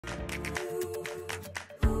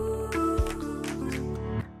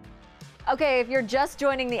Okay, if you're just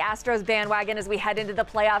joining the Astros bandwagon as we head into the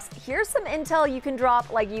playoffs, here's some intel you can drop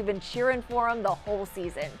like you've been cheering for them the whole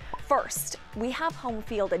season. First, we have home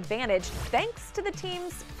field advantage thanks to the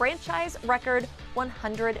team's franchise record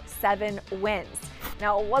 107 wins.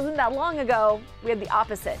 Now, it wasn't that long ago we had the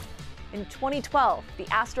opposite. In 2012, the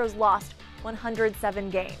Astros lost 107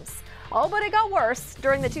 games. Oh, but it got worse.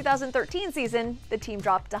 During the 2013 season, the team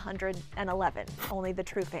dropped 111. Only the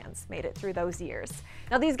true fans made it through those years.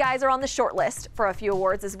 Now, these guys are on the short list for a few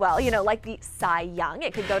awards as well, like the Cy Young.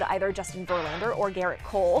 It could go to either Justin Verlander or Garrett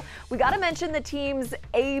Cole. We got to mention the team's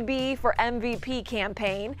AB for MVP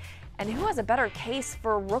campaign. And who has a better case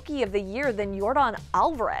for Rookie of the Year than Yordan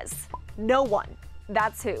Alvarez? No one.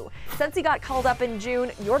 That's who. Since he got called up in June,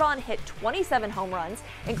 Yordan hit 27 home runs,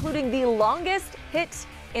 including the longest hit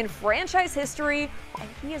in franchise history, and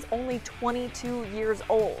he is only 22 years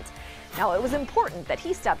old. Now, it was important that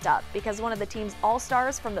he stepped up because one of the team's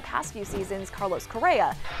all-stars from the past few seasons, Carlos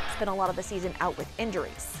Correa, spent a lot of the season out with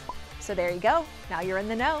injuries. So there you go. Now you're in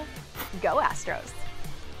the know. Go Astros.